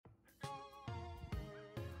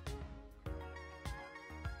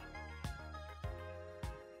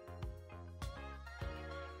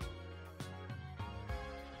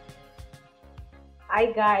Hi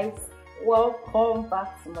guys, welcome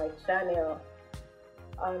back to my channel.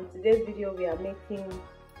 On today's video we are making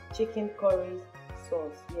chicken curry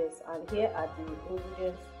sauce. Yes, and here are the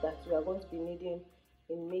ingredients that we are going to be needing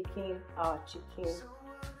in making our chicken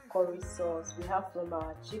curry sauce. We have from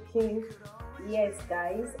our chicken. Yes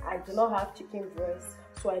guys, I do not have chicken breast,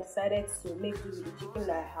 so I decided to make do with the chicken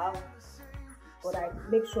that I have, but I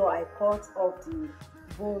make sure I cut off the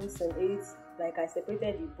bones and it, like I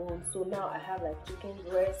separated the bones. So now I have like chicken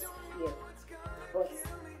breast here, but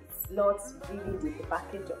it's not really the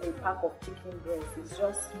package or a pack of chicken breast. It's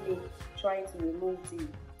just me trying to remove the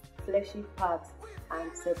fleshy part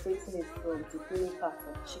and separating it from the creamy part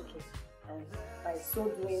of chicken. And by so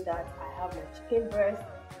doing that, I have my chicken breast,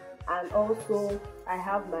 and also I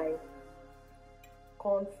have my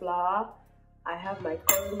corn flour, I have my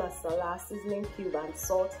curry masala, seasoning cube and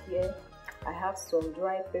salt here. I have some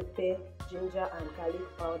dry pepper, ginger and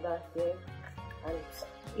garlic powder here. And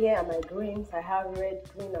here are my greens. I have red,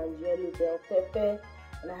 green and yellow bell pepper,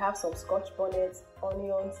 and I have some scotch bonnet,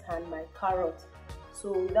 onions and my carrot.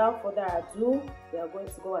 So without further ado, we are going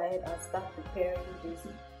to go ahead and start preparing this.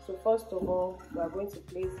 So first of all, we are going to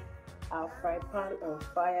place our fry pan on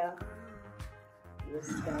fire.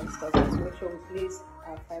 Yes guys, so I'm going to make sure we place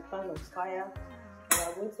our fry pan on fire, and we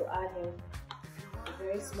are going to add in a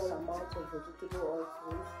very small amount of vegetable oil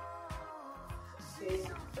to it. Okay,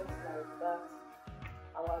 just like that.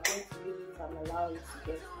 And we are going to leave it and allow it to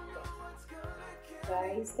get cooked.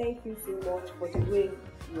 Guys, thank you so much for the way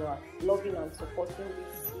you are loving and supporting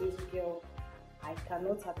this little girl. I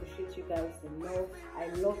cannot appreciate you guys enough. I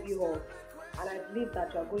love you all, and I believe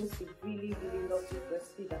that you are going to really love this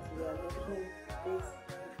recipe that we are making this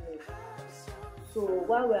evening. So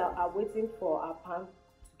while we are waiting for our pan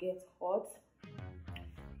to get hot,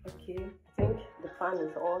 okay, I think the pan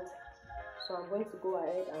is hot, so I'm going to go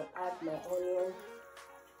ahead and add my onion.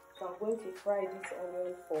 So I'm going to fry this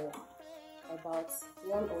onion for about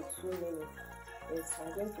 1 or 2 minutes. Yes,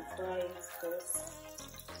 I'm going to fry it first.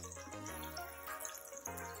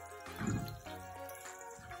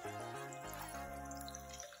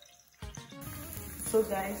 So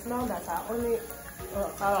guys, now that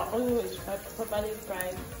our onion is properly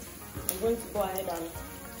fried, I'm going to go ahead and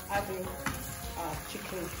add in our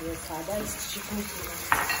chicken. Yes, our diced chicken.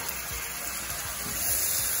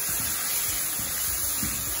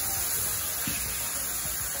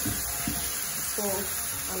 So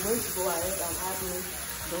I'm going to go ahead and add in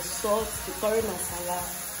the salt, the curry masala,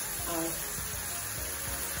 and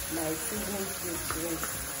my seasoning cube to it.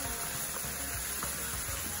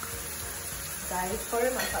 Guys, curry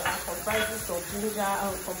masala comprises of ginger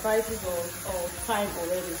and comprises of thyme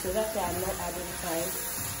already, so that's why I'm not adding thyme.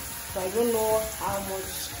 So I don't know how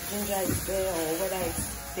much ginger is there or whether it's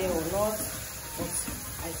there or not, but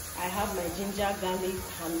I have my ginger, garlic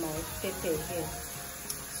and my pepper here,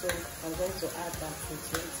 so I'm going to add that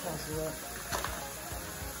into it as well.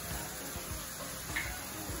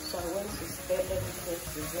 So I'm going to stir everything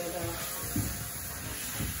together.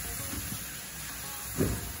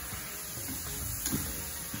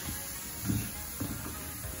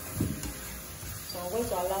 I'm going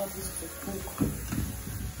to allow this to cook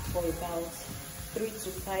for about 3 to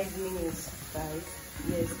 5 minutes, guys.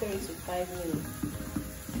 Yes, 3 to 5 minutes.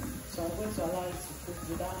 So I'm going to allow it to cook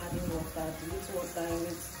without adding water. The little water in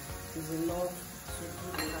it is enough to do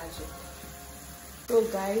the magic. So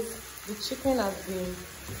guys, the chicken has been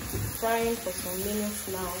frying for some minutes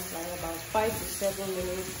now, like about 5 to 7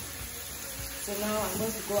 minutes. So now I'm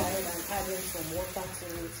going to go ahead and add in some water to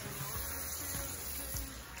it.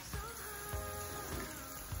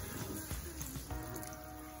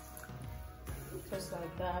 Just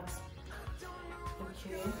like that.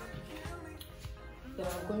 Okay, then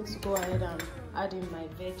I'm going to go ahead and add in my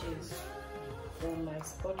veggies, from my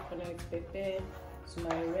scotch bonnet pepper to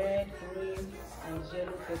my red, green and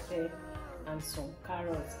yellow pepper and some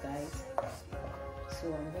carrots, guys.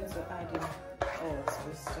 So I'm going to add in all to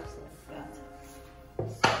this, just like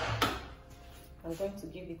that. I'm going to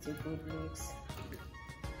give it a good mix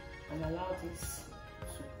and allow this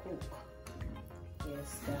to cook.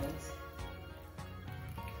 Yes guys.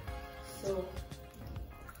 So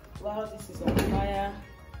while this is on fire,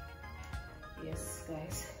 yes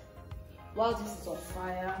guys, while this is on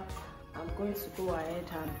fire, I'm going to go ahead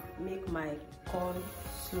and make my corn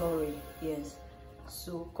slurry. Yes,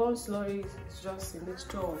 so corn slurry is just a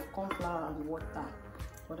mixture of corn flour and water,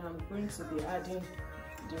 but I'm going to be adding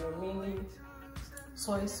the remaining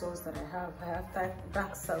soy sauce that I have. I have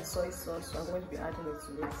dark soy sauce, so I'm going to be adding it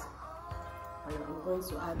to it, and I'm going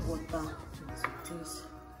to add water into this.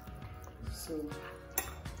 So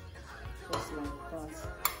just like that.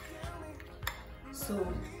 So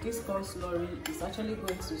this corn slurry is actually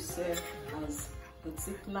going to serve as the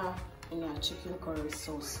thickener in our chicken curry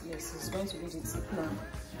sauce. Yes, it's going to be the thickener.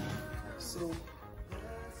 So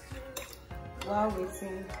while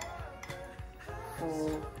waiting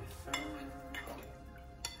for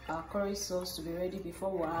our curry sauce to be ready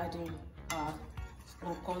before we're adding our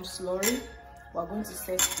corn slurry, we're going to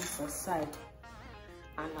set this aside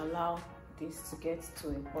and allow this to get to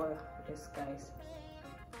a boil. Yes guys,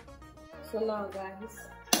 so now guys,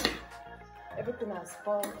 everything has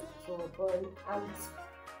come to a boil, and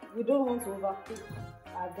we don't want to overcook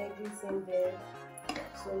our veggies in there.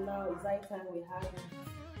 So now it's high time we have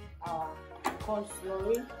our corn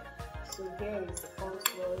slurry. So here is the corn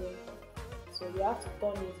slurry. So you have to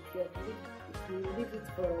turn it if you leave it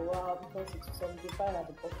for a while, because it will solidify at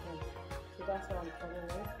the bottom. So that's why I'm turning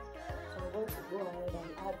it. So I'm going to go ahead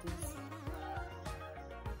and add this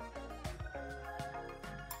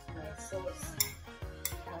to my sauce.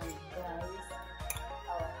 And guys,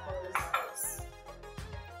 our curry sauce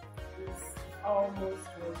is almost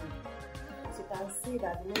ready. As you can see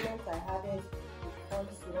that the moment I added the corn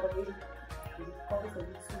slurry, it becomes a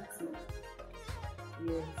little thick.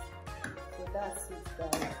 Yes. So that's it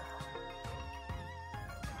guys.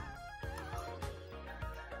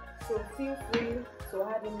 So feel free to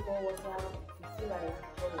add in more water if you feel like it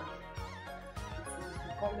is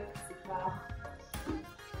becoming thicker.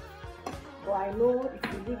 But I know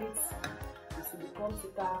if you leave it will become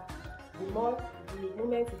thicker. The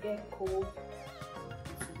moment you get cold,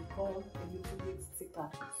 it will become a little bit thicker.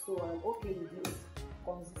 So I'm okay with this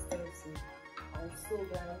consistency. And so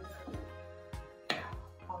guys,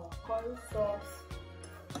 our curry sauce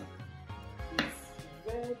is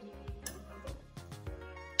ready.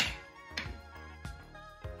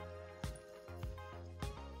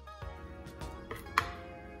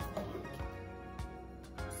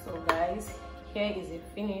 So guys, here is a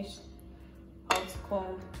finished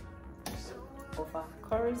outcome of our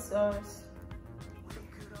curry sauce,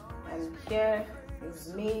 and here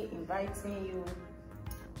is me inviting you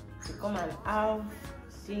to come and have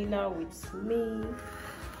dinner with me.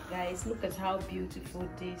 Guys, look at how beautiful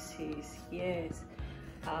this is. Yes,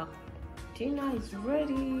 our dinner is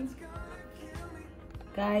ready.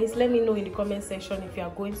 Guys, let me know in the comment section if you are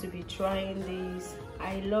going to be trying this.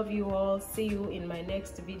 I love you all. See you in my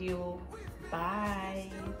next video. Bye.